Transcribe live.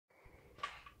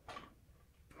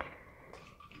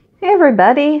Hey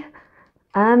everybody!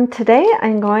 Today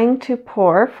I'm going to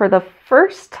pour for the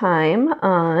first time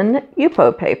on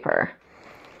Yupo paper.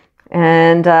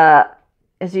 And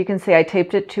as you can see, I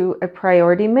taped it to a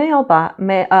priority mail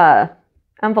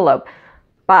envelope,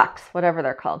 box, whatever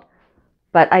they're called.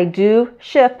 But I do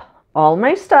ship all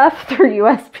my stuff through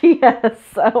USPS,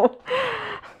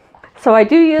 so I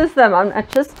do use them. I'm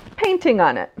not just painting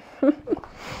on it. But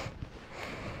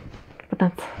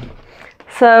that's...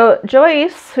 So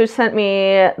Joyce, who sent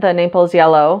me the Naples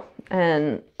yellow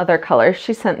and other colors,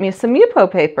 she sent me some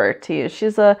Yupo paper to use.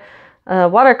 She's a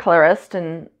watercolorist,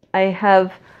 and I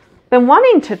have been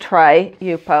wanting to try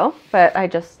Yupo, but I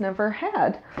just never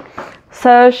had.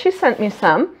 So she sent me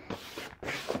some,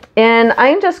 and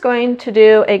I'm just going to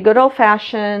do a good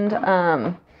old-fashioned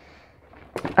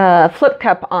flip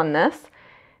cup on this,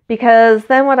 because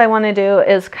then what I want to do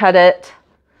is cut it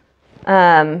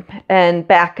and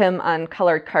back them on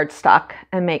colored cardstock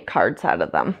and make cards out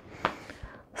of them.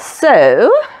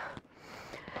 So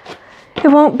it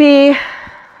won't be,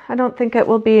 I don't think it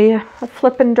will be a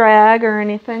flip and drag or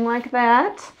anything like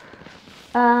that.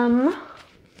 I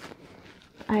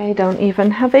don't even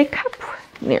have a cup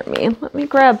near me. Let me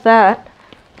grab that.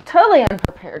 Totally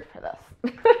unprepared for this.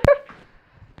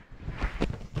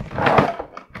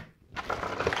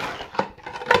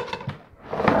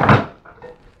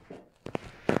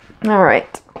 All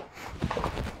right.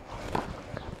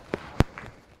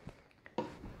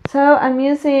 So I'm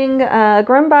using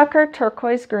Grumbacher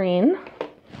Turquoise Green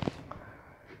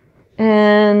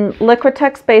and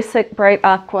Liquitex Basic Bright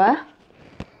Aqua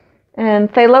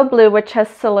and Phthalo Blue, which has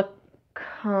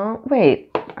silicone.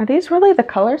 Wait, are these really the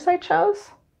colors I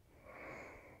chose?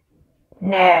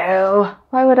 No.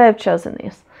 Why would I have chosen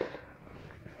these?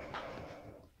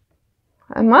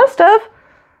 I must have,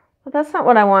 but that's not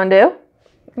what I want to do.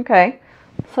 Okay,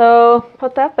 so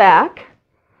put that back.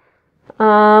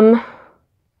 And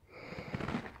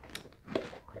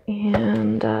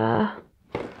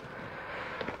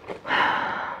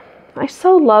I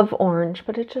so love orange,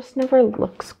 but it just never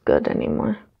looks good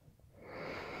anymore.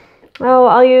 Oh,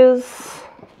 I'll use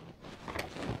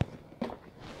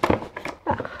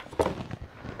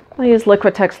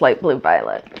Liquitex Light Blue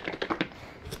Violet.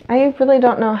 I really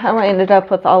don't know how I ended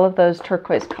up with all of those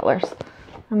turquoise colors.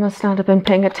 I must not have been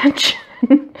paying attention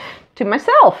to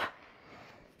myself.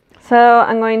 So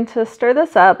I'm going to stir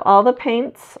this up. All the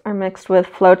paints are mixed with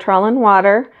Floetrol and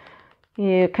water.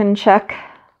 You can check,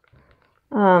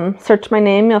 search my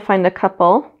name, you'll find a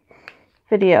couple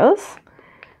videos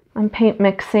on paint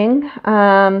mixing.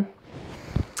 And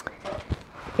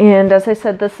as I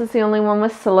said, this is the only one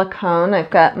with silicone. I've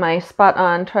got my Spot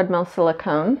On treadmill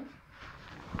silicone.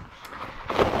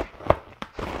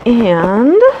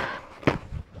 And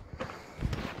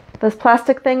this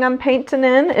plastic thing I'm painting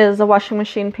in is a washing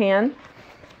machine pan.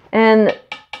 And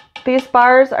these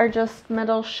bars are just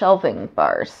metal shelving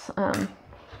bars.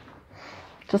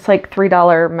 Just like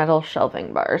 $3 metal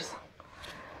shelving bars.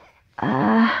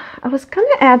 I was going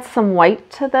to add some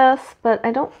white to this, but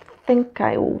I don't think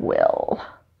I will.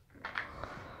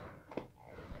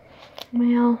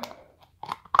 Well,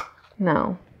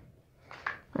 no.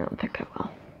 I don't think I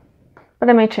will. But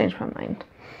I may change my mind.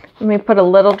 Let me put a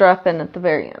little drop in at the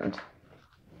very end.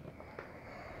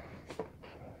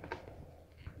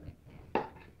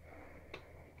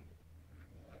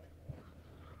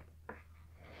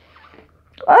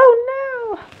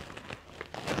 Oh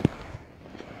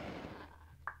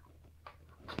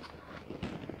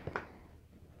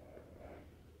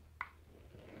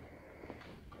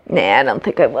no! Nah, I don't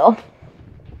think I will.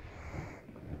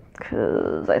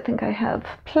 Because I think I have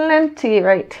plenty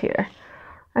right here.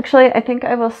 Actually, I think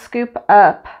I will scoop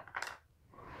up.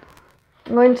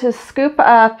 I'm going to scoop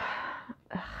up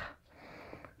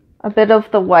a bit of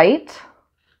the white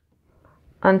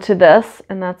onto this,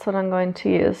 and that's what I'm going to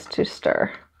use to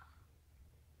stir.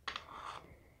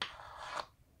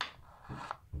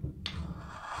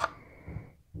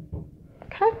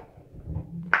 Okay.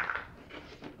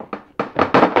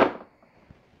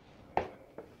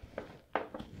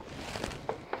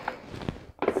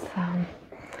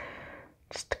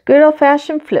 Just a good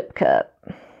old-fashioned flip cup.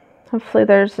 Hopefully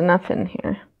there's enough in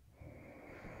here.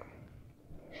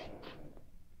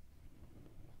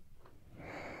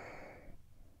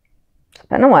 It's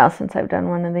been a while since I've done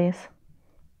one of these.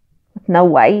 With no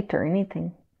white or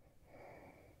anything.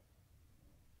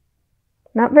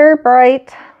 Not very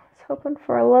bright. I was hoping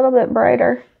for a little bit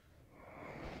brighter.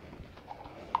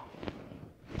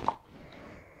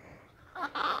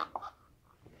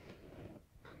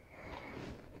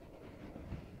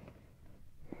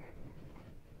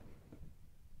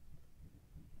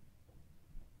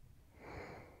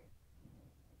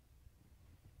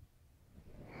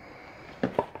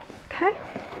 Okay.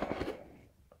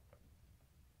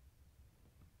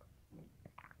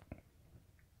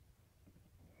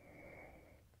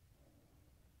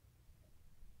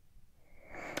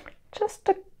 Just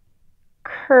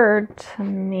occurred to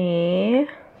me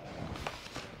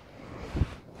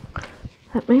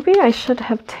that maybe I should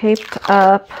have taped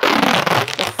up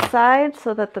the side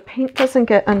so that the paint doesn't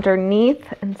get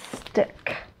underneath and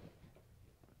stick.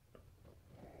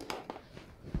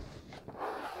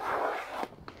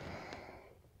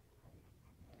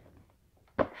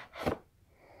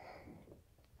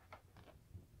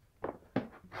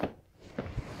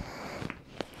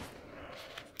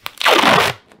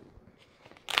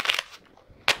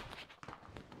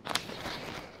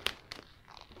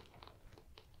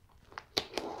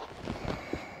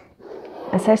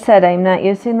 As I said, I'm not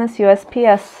using this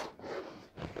USPS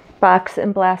box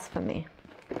in blasphemy.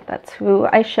 That's who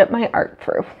I ship my art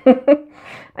through.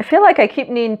 I feel like I keep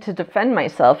needing to defend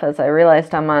myself as I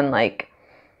realized I'm on like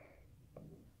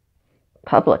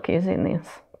public using these,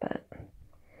 but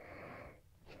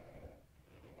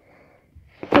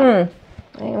I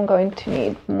am going to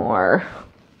need more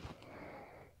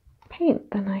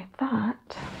paint than I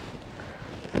thought.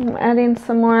 I'm adding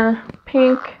some more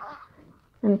pink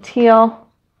and teal,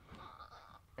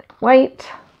 white.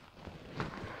 I'm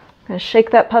gonna shake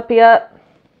that puppy up.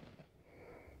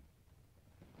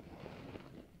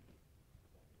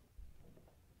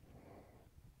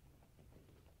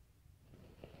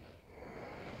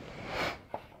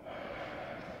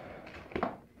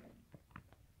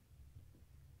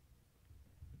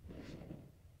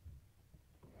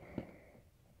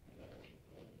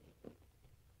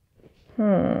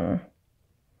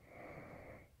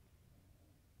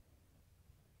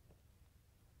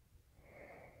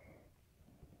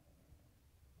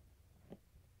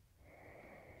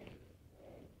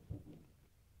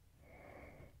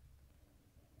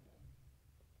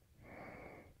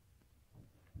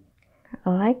 I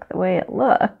like the way it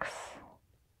looks.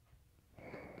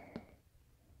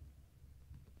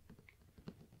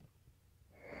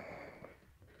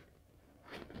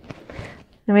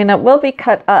 I mean, it will be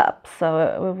cut up,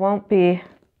 so it won't be,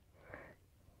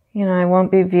 you know, I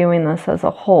won't be viewing this as a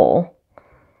whole.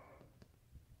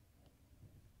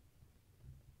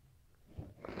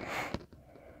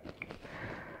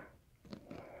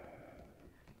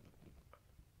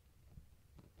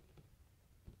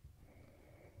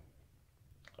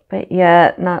 But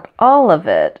yet, not all of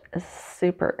it is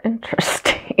super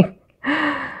interesting.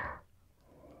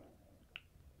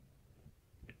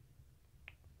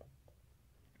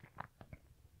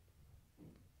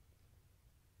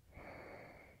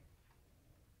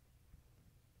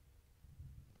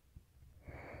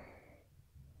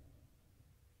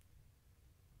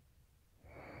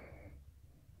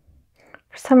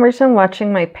 For some reason,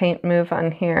 watching my paint move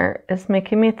on here is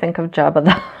making me think of Jabba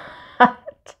the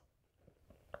Hutt,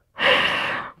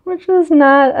 which is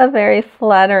not a very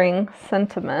flattering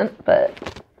sentiment,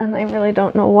 and I really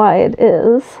don't know why it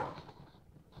is,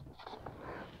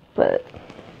 but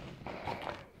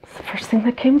it's the first thing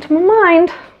that came to my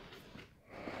mind.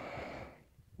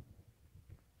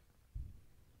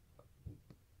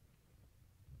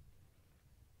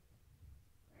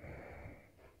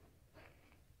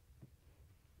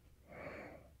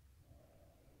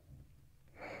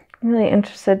 I'm really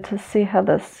interested to see how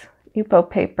this Yupo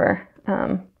paper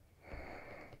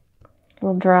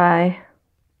will dry.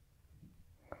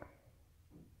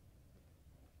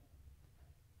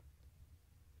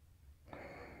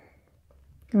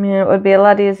 I mean, it would be a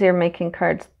lot easier making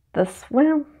cards this,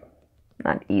 well,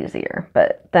 not easier,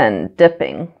 but then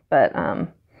dipping. But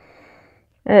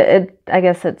I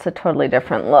guess it's a totally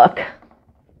different look.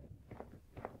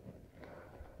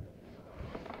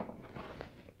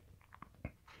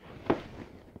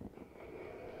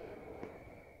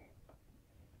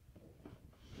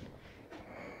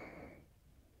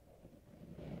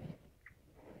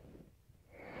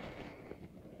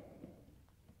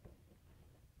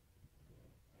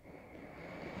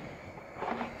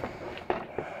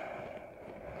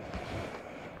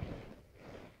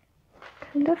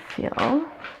 Kind of feel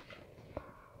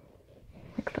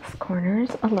like this corner is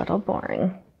a little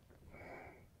boring.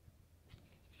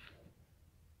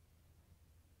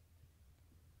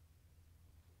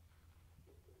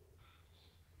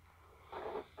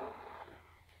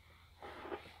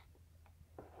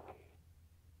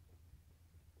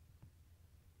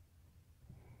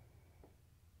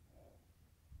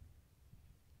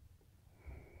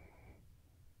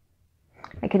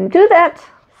 I can do that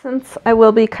since I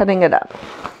will be cutting it up.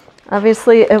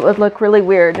 Obviously, it would look really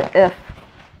weird if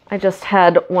I just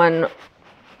had one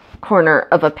corner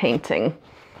of a painting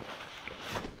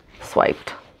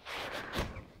swiped.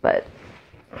 But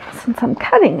since I'm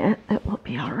cutting it, it will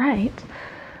be all right.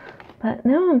 But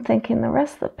now I'm thinking the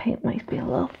rest of the paint might be a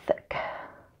little thick.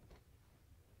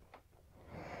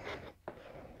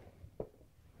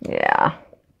 Yeah.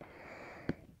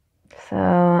 So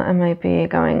I might be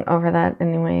going over that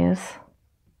anyways.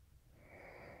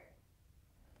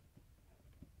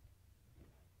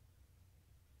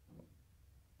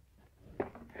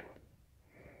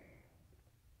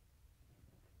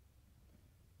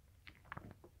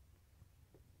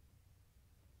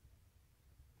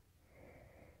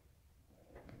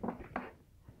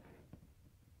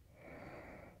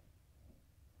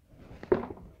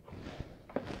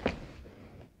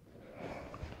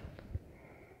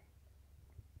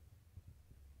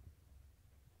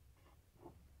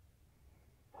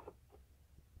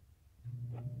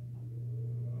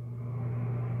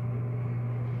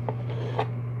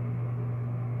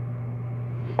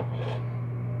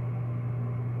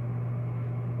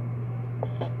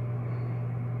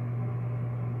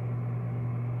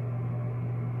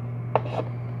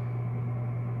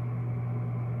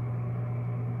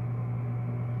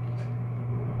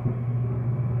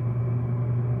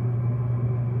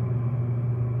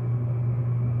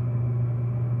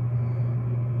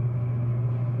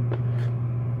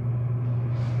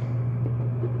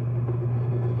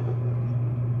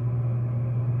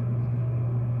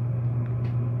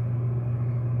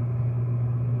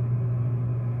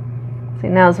 See,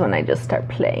 now's when I just start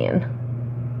playing.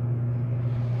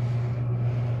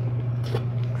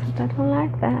 Except I don't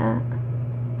like that.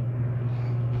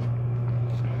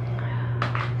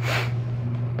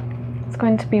 It's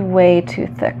going to be way too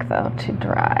thick, though, to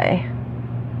dry.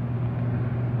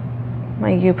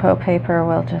 My Yupo paper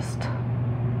will just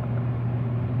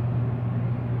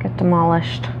get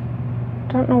demolished.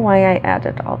 Don't know why I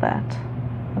added all that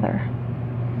other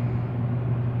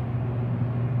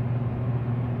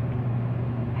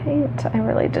paint. I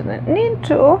really didn't need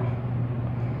to.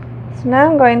 So now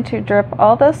I'm going to drip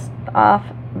all this off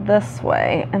this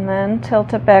way and then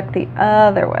tilt it back the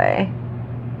other way.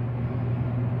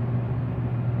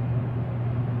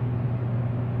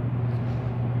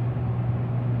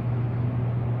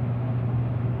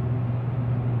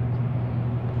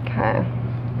 Okay.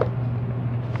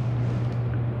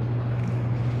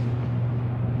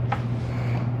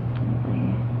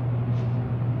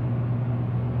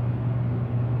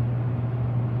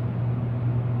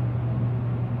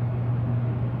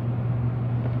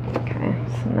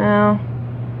 So now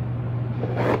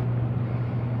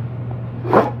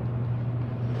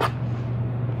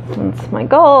since my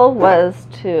goal was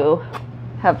to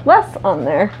have less on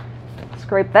there,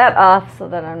 scrape that off so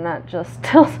that I'm not just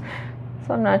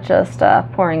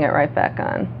pouring it right back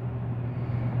on.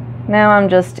 Now I'm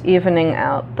just evening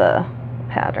out the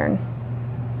pattern.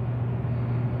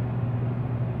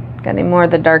 Getting more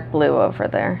of the dark blue over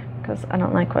there because I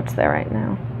don't like what's there right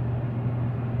now.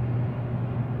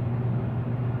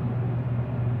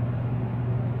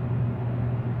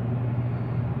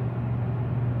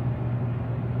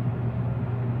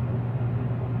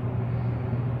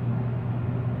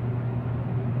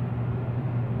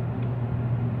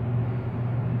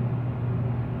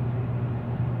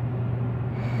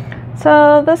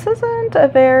 So this isn't a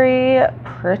very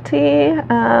pretty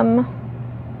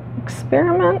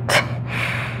experiment.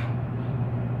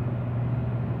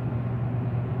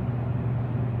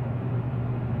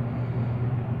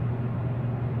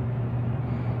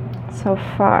 So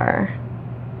far.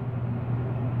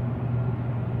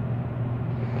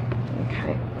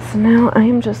 Okay, so now I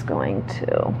am just going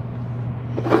to,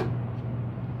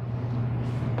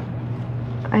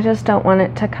 I just don't want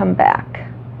it to come back.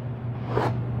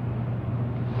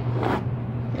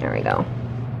 There we go.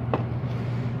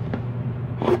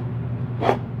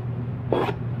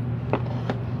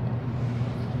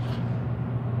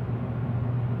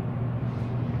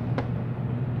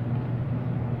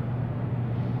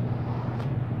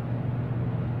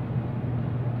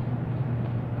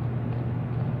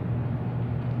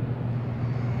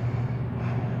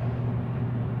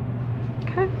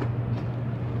 Okay.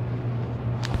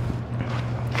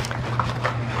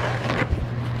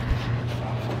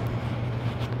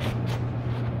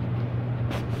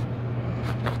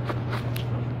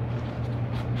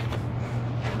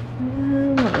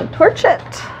 Let me torch it.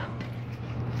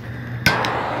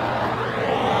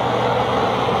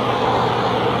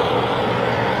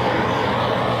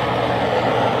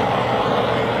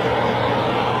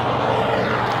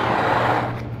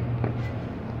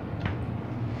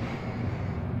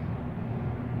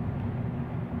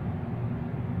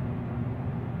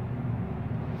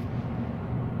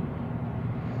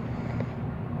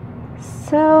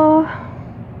 So I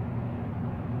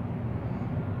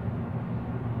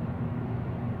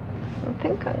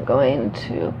think I'm going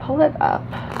to pull it up.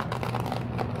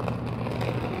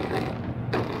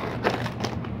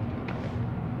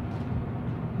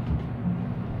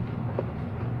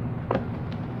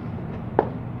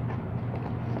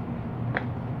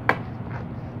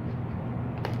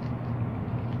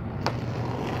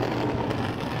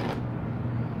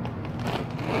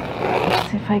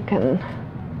 Let's see if I can.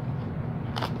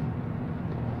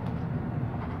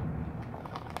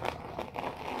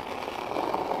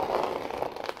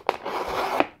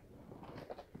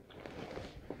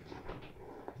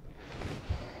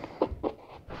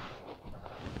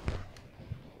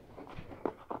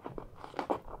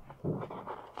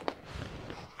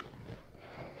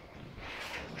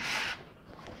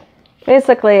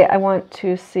 Basically, I want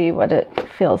to see what it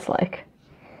feels like.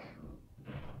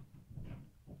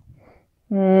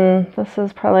 This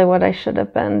is probably what I should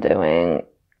have been doing.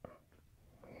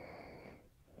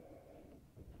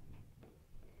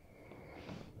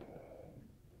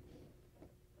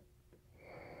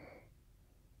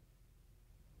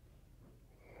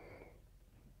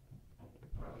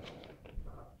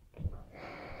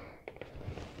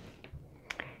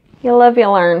 You live,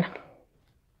 you learn.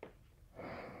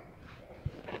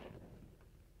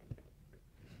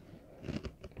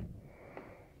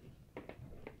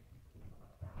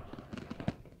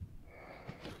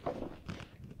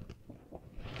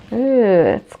 Ooh,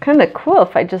 it's kind of cool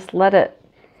if I just let it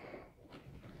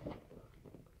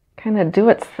kind of do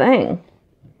its thing.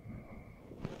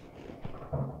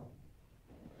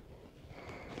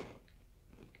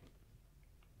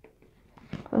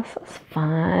 This is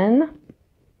fun.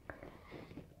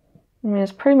 I mean,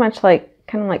 it's pretty much like,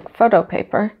 kind of like photo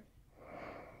paper.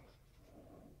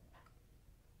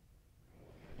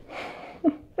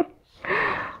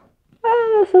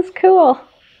 Oh, this is cool.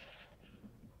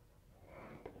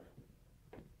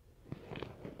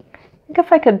 I think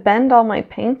if I could bend all my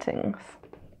paintings,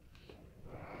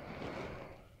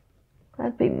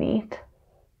 that'd be neat.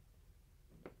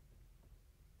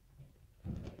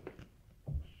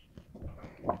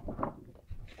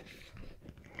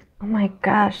 Oh my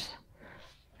gosh,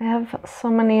 I have so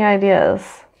many ideas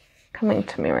coming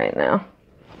to me right now.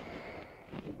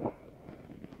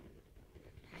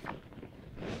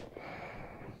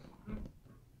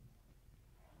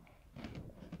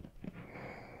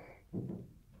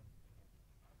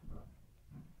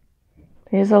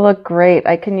 These will look great.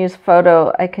 I can use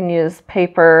photo, I can use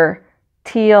paper,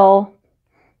 teal,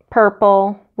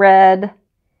 purple, red,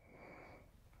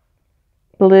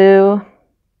 blue,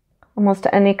 almost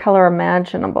any color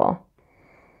imaginable.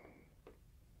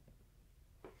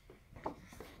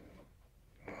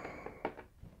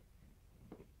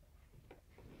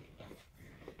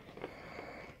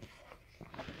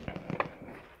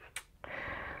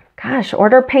 Gosh,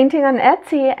 order painting on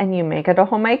Etsy and you make it a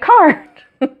homemade card.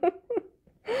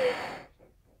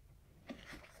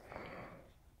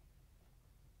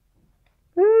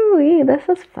 Ooh, this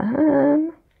is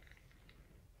fun.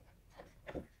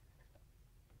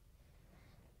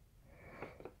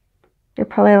 You're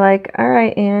probably like, all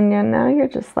right, Anya, now you're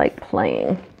just like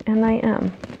playing. And I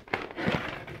am.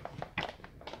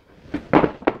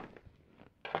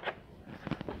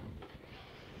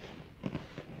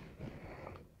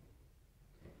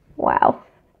 Wow,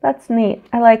 that's neat.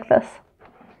 I like this.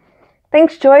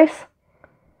 Thanks, Joyce.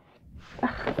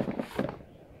 Ugh,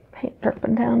 paint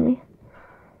dripping down me.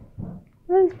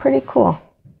 This is pretty cool.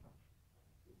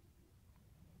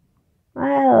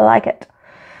 I like it.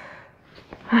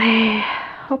 I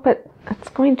hope it's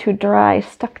going to dry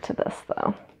stuck to this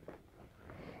though.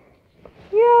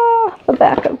 Yeah, the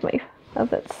back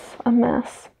of it's a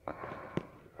mess.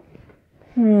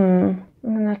 I'm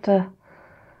gonna have to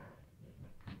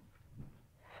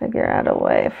figure out a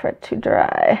way for it to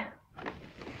dry.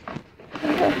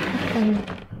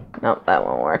 Nope, that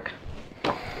won't work.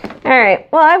 All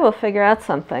right, well, I will figure out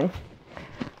something.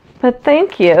 But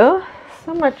thank you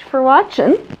so much for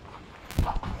watching.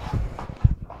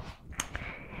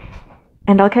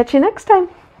 And I'll catch you next time.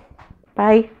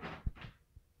 Bye.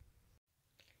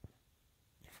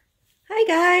 Hi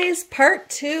guys, part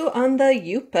 2 on the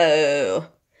Yupo.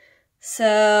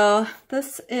 So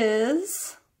this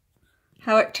is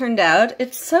how it turned out.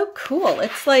 It's so cool.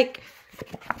 It's like,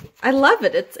 I love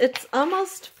it. It's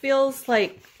almost feels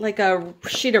like a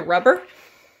sheet of rubber,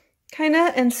 kind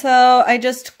of. And so I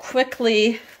just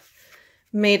quickly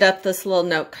made up this little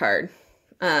note card.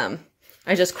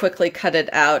 I just quickly cut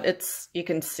it out. You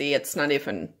can see it's not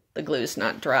even, the glue's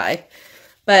not dry.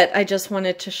 But I just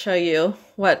wanted to show you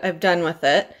what I've done with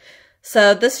it.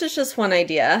 So this is just one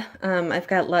idea. I've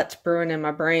got lots brewing in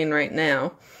my brain right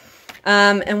now.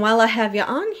 And while I have you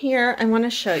on here, I want to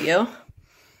show you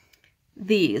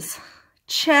these.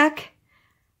 Check.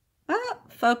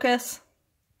 Focus.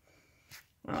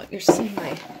 Oh, you're seeing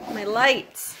my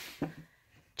lights.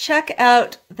 Check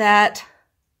out that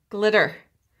glitter.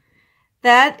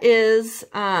 That is,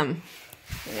 hang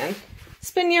on.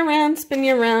 Spin you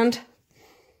around.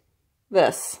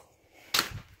 This.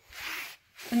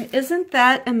 And isn't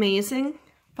that amazing?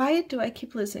 Why do I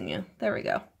keep losing you? There we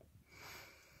go.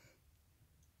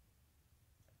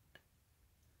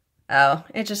 Oh,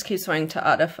 it just keeps wanting to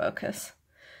autofocus.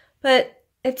 But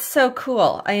it's so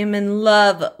cool. I am in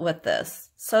love with this.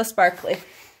 So sparkly.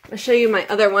 I'll show you my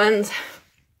other ones.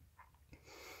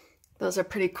 Those are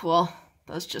pretty cool.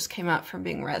 Those just came out from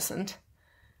being resined.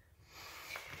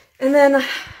 And then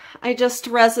I just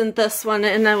resined this one,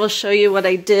 and I will show you what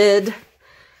I did.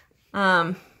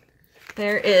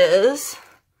 There is,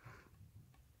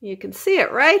 you can see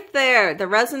it right there. The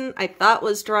resin I thought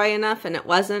was dry enough, and it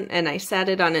wasn't, and I sat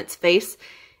it on its face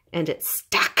and it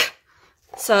stuck.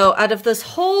 So out of this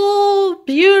whole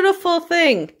beautiful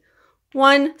thing,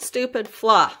 one stupid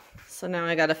flaw. So now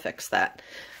I gotta fix that.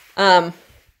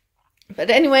 But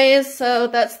anyways, so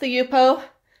that's the Yupo.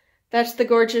 That's the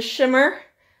gorgeous shimmer.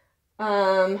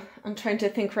 I'm trying to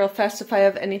think real fast if I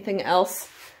have anything else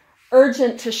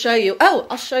urgent to show you. Oh,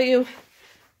 I'll show you.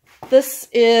 This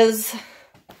is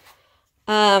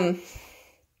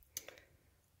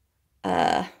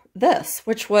this,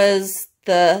 which was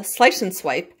the Slice and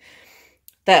Swipe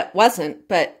that wasn't,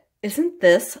 but isn't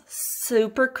this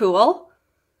super cool?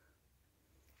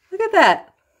 Look at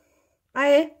that.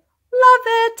 I love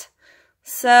it.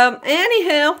 So,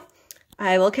 anywho,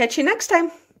 I will catch you next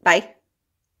time. Bye.